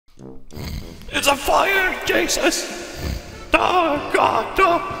It's a fire, Jesus! Oh, God,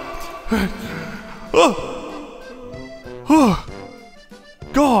 no! Oh! Oh!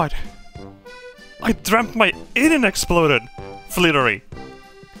 God! I dreamt my engine exploded! Flittery!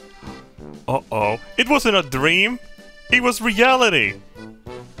 Uh-oh. It wasn't a dream! It was reality!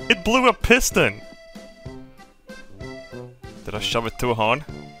 It blew a piston! Did I shove it too hard?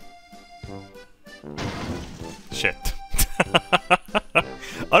 Shit.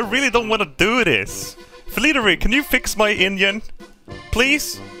 I really don't want to do this! Flittery, can you fix my engine?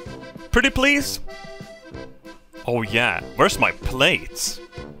 Please? Pretty please? Oh yeah, where's my plates?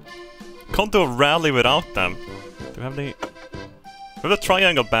 Can't do a rally without them. Do we have the... We have a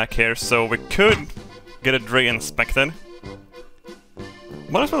triangle back here, so we could get it re-inspected.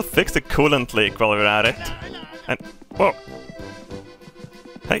 Might as well fix the coolant leak while we're at it. And... whoa!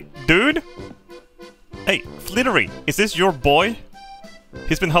 Hey, dude! Hey, Flittery, is this your boy?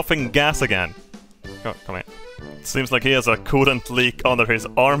 He's been huffing gas again. Oh, come here. Seems like he has a coolant leak under his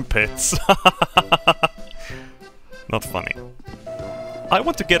armpits. Not funny. I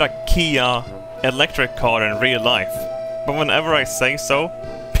want to get a Kia electric car in real life, but whenever I say so,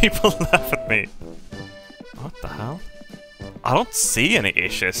 people laugh at me. What the hell? I don't see any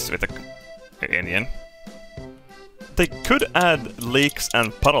issues with the engine. They could add leaks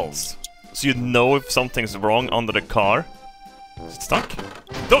and puddles, so you know if something's wrong under the car. Is it stuck?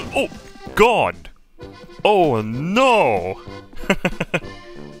 Oh, God! Oh no!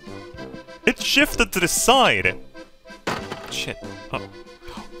 It shifted to the side! Shit.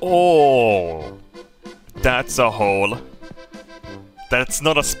 Oh! That's a hole. That's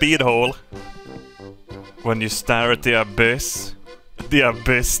not a speed hole. When you stare at the abyss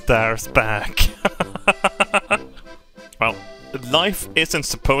stares back. Well, life isn't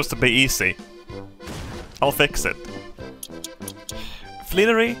supposed to be easy. I'll fix it.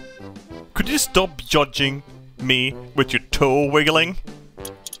 Flittery, could you stop judging me with your toe wiggling?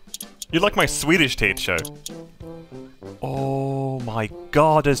 You're like my Swedish teacher. Oh my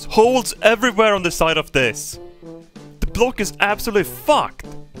god, there's holes everywhere on the side of this. The block is absolutely fucked.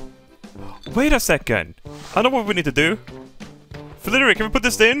 Wait a second. I know what we need to do. Flittery, can we put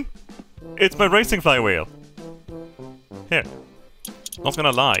this in? It's my racing flywheel. Here. Not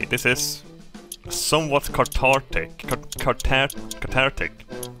gonna lie, this is somewhat cathartic. Cathartic.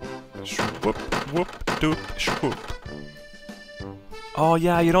 Swoop, whoop, doop, swoop. Oh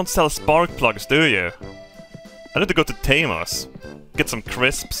yeah, you don't sell spark plugs, do you? I need to go to Tamos. Get some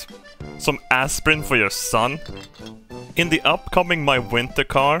crisps. Some aspirin for your son. In the upcoming My Winter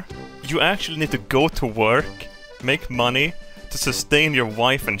car, you actually need to go to work, make money, to sustain your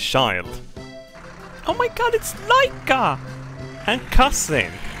wife and child. Oh my god, it's Laika! And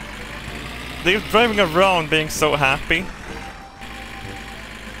cousin! They're driving around being so happy.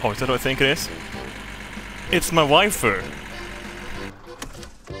 Oh, is that what I think it is? It's my waifu.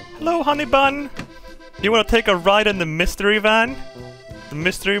 Hello, honey bun! You wanna take a ride in the mystery van? The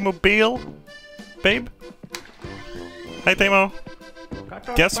mystery mobile? Babe? Hey, Timo.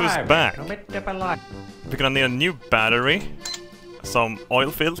 Guess who's back? We're gonna need a new battery, some oil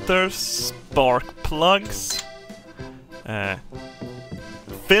filters, spark plugs,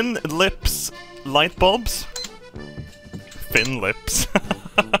 thin lips light bulbs. Thin lips.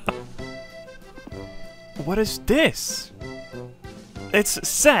 What is this? It's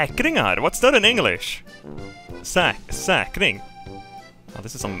säkringar. What's that in English? Säkring. Oh,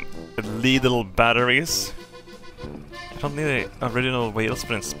 this is some Lidl batteries. I don't need the original wheels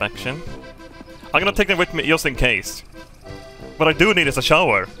for inspection. I'm gonna take them with me just in case. What I do need is a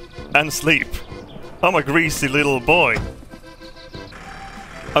shower. And sleep. I'm a greasy little boy.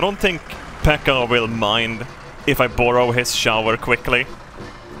 I don't think Pekka will mind if I borrow his shower quickly.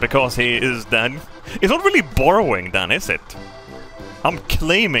 Because he is dead. It's not really borrowing then, is it? I'm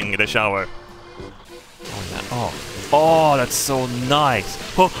claiming the shower. Oh, yeah. Oh, that's so nice.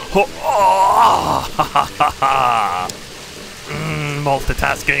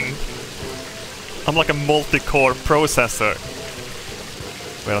 Multitasking. I'm like a multi-core processor.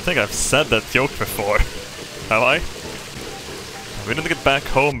 Wait, I think I've said that joke before. Have I? We need to get back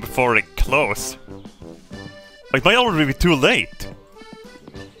home before they close. It might already be too late.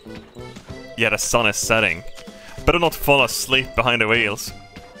 Yeah, the sun is setting. Better not fall asleep behind the wheels.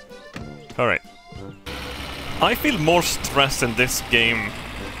 Alright. I feel more stress in this game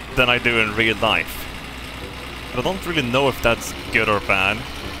than I do in real life. But I don't really know if that's good or bad.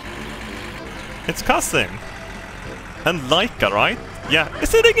 It's cousin. And Laika, right? Yeah,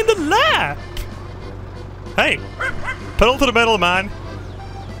 it's sitting in the lap! Hey! Pedal to the metal, man!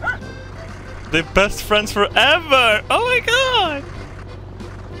 They're best friends forever! Oh my god!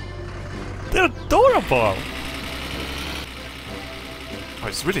 They're adorable! Oh,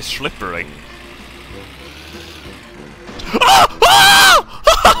 it's really slippery. Ah!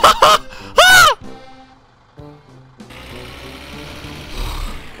 Ah! Ah!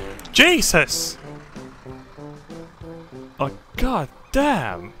 Jesus! Oh, god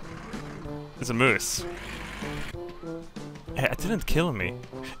damn! It's a moose. It didn't kill me.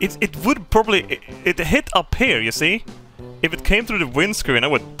 It would probably... It hit up here, you see? If it came through the windscreen, I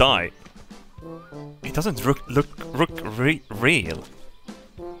would die. It doesn't look real.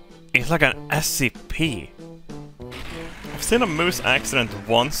 It's like an SCP. I've seen a moose accident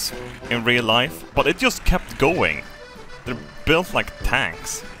once in real life, but it just kept going. They're built like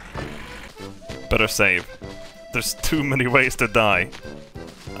tanks. Better save. There's too many ways to die.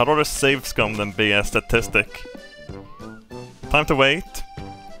 I'd rather save scum than be a statistic. Time to wait.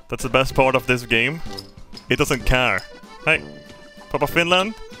 That's the best part of this game. It doesn't care. Hey, Papa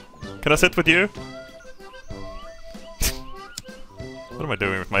Finland? Can I sit with you? What am I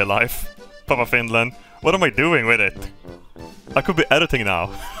doing with my life? Papa Finland, what am I doing with it? I could be editing now.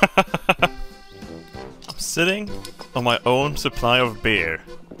 I'm sitting on my own supply of beer.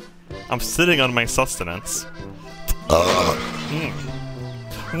 I'm sitting on my sustenance.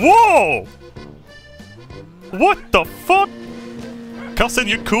 Whoa! What the fuck? Cousin,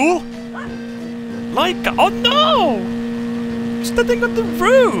 you cool? Like, oh no! Standing on the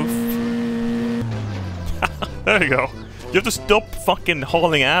roof! There you go. You have to stop fucking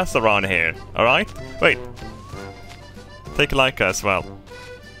hauling ass around here, alright? Wait. Take Leica as well.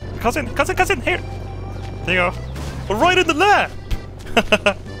 Cousin, here! There you go. Right in the lap!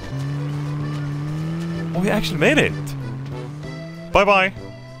 Oh, we actually made it! Bye-bye,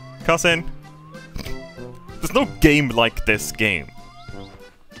 cousin. There's no game like this game.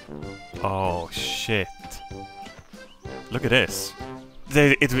 Oh, shit. Look at this.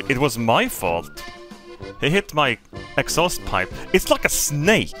 It was my fault. He hit my exhaust pipe. It's like a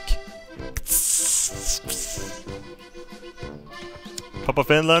snake. Papa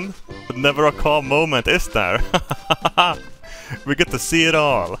Finland, never a calm moment, is there? We get to see it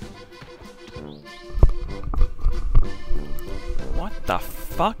all. What the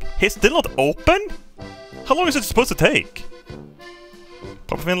fuck? He's still not open? How long is it supposed to take?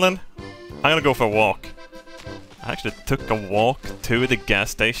 Papa Finland, I'm gonna go for a walk. I actually took a walk to the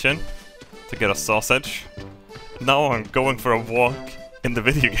gas station to get a sausage. Now I'm going for a walk in the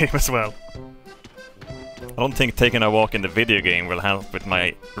video game as well. I don't think taking a walk in the video game will help with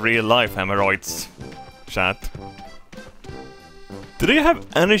my real-life hemorrhoids, chat. Did they have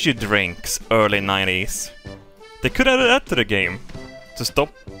energy drinks early 90s? They could add that to the game to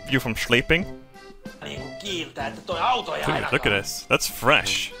stop you from sleeping. Dude, look at this. That's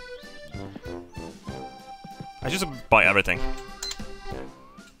fresh. I just buy everything.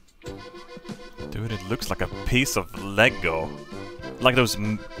 Dude, it looks like a piece of Lego. Like those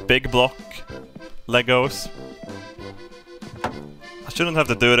big block Legos. I shouldn't have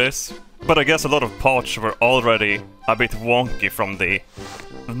to do this, but I guess a lot of parts were already a bit wonky from the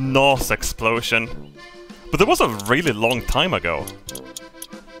NOS explosion. But that was a really long time ago.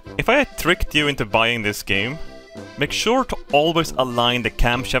 If I had tricked you into buying this game, make sure to always align the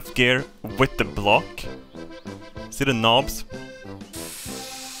camshaft gear with the block. See the knobs?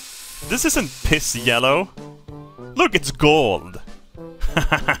 This isn't piss yellow. Look, it's gold.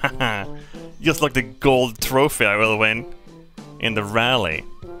 Just like the gold trophy I will win in the rally.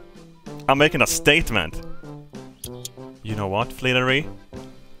 I'm making a statement. You know what, Flittery?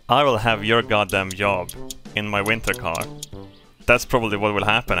 I will have your goddamn job in my winter car. That's probably what will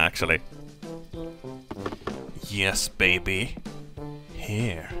happen, actually. Yes, baby.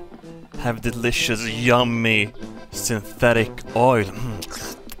 Here. Have delicious, yummy, synthetic oil.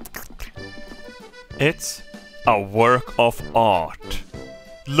 It's a work of art.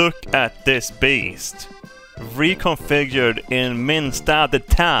 Look at this beast. Reconfigured in minsta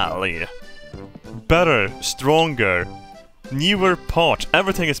detalj. Better, stronger, newer parts.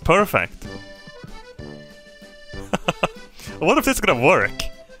 Everything is perfect. I wonder if this is gonna work.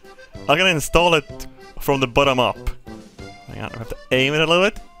 I'm gonna install it from the bottom up. Hang on, I have to aim it a little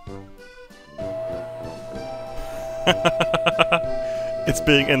bit. It's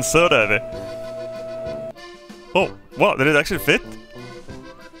being inserted. Oh, wow, did it actually fit?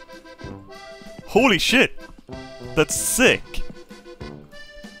 Holy shit! That's sick!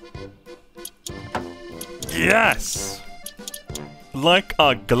 Yes! Like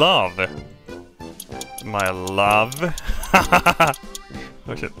a glove. My love.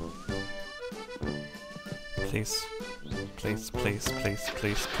 Oh shit. Please. Please, please, please,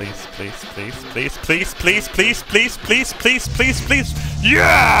 please, please, please, please, please, please, please, please, please, please, please, please, please.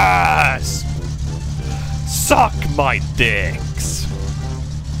 Yes! Suck my dicks!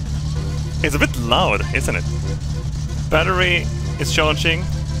 It's a bit loud, isn't it? Battery is charging.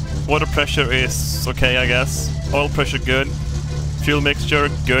 Water pressure is okay, I guess. Oil pressure good. Fuel mixture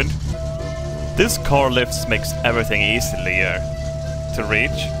good. This car lifts makes everything easier to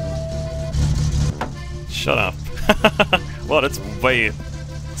reach. Shut up. Wow, that's way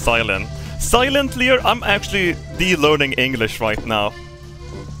silent. Silentlier, I'm actually de-learning English right now.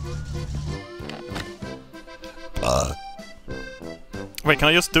 Wait, can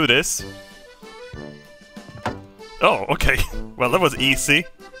I just do this? Oh, okay. Well, that was easy.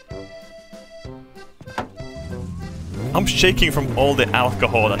 I'm shaking from all the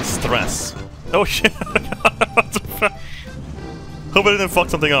alcohol and stress. Oh shit! What the fuck? Hope I didn't fuck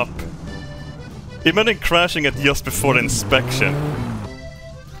something up. Imagine crashing it just before the inspection.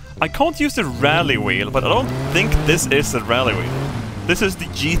 I can't use the rally wheel, but I don't think this is a rally wheel. This is the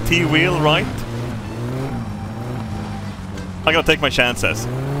GT wheel, right? I'm gonna take my chances.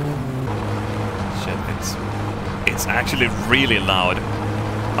 Shit, it's actually really loud.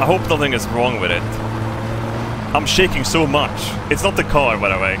 I hope nothing is wrong with it. I'm shaking so much. It's not the car, by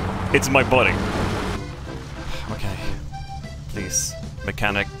the way. It's my body. Okay. Please.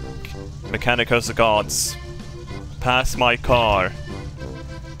 Mechanicus gods. Pass my car.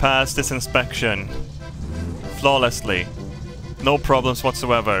 Pass this inspection. Flawlessly. No problems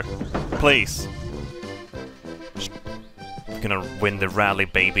whatsoever. Please. We're gonna win the rally,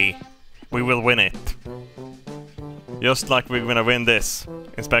 baby. We will win it. Just like we're gonna win this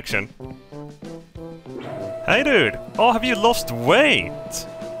inspection. Hey dude! Oh, have you lost weight?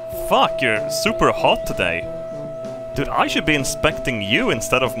 Fuck, you're super hot today. Dude, I should be inspecting you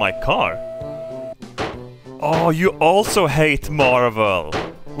instead of my car. Oh, you also hate Marvel.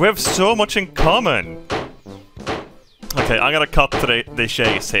 We have so much in common. Okay, I'm gonna cut to the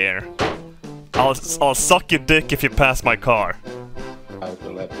chase here. I'll suck your dick if you pass my car.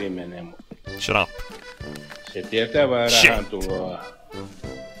 Shut up. Shit! What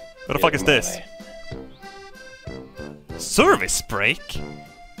the fuck is this? Service brake?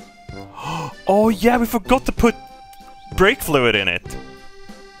 Oh yeah, we forgot to put brake fluid in it.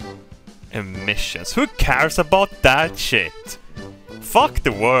 Emissions. Who cares about that shit? Fuck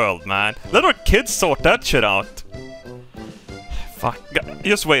the world, man. Let our kids sort that shit out. Fuck.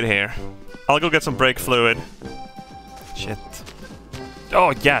 Just wait here. I'll go get some brake fluid. Shit.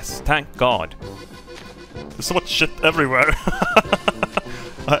 Oh yes, thank God. There's so much shit everywhere.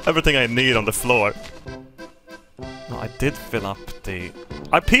 Everything I need on the floor. No, I did fill up the...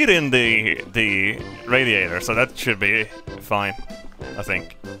 I peed in the radiator, so that should be fine, I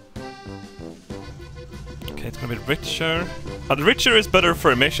think. Okay, it's gonna be richer. The richer is better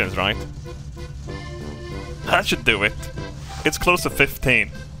for emissions, right? That should do it. It's close to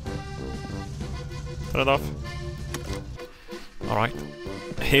 15. Turn it off. Alright.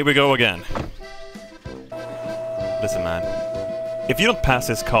 Here we go again. Listen, man. If you don't pass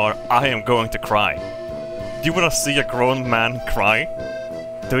this car, I am going to cry. Do you want to see a grown man cry?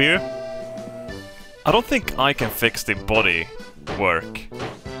 Do you? I don't think I can fix the body work.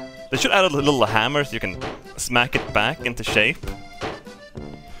 They should add a little hammer so you can smack it back into shape.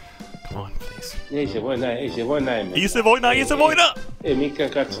 Come on, please. Easy voina!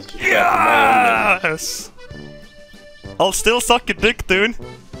 Yes! I'll still suck your dick, dude.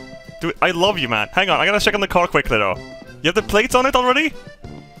 Dude, I love you, man. Hang on, I gotta check on the car quickly, though. You have the plates on it already?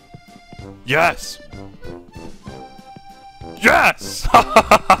 Yes! Yes!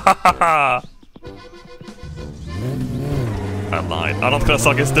 I lied. I'm not gonna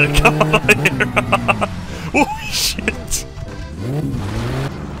suck his dick. Oh shit!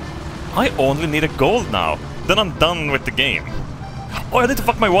 I only need a gold now. Then I'm done with the game. Oh, I need to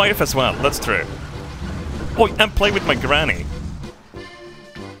fuck my wife as well. That's true. Oh, and play with my granny.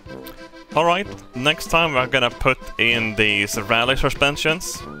 Alright, next time we're gonna put in these rally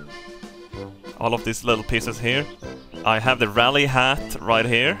suspensions. All of these little pieces here. I have the rally hat right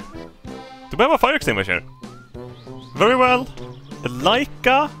here. Do we have a fire extinguisher? Very well.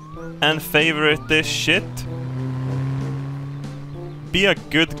 Leica and favorite this shit. Be a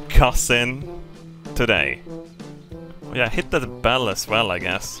good cousin today. Oh yeah, hit that bell as well, I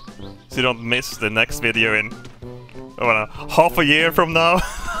guess. So you don't miss the next video in half a year from now.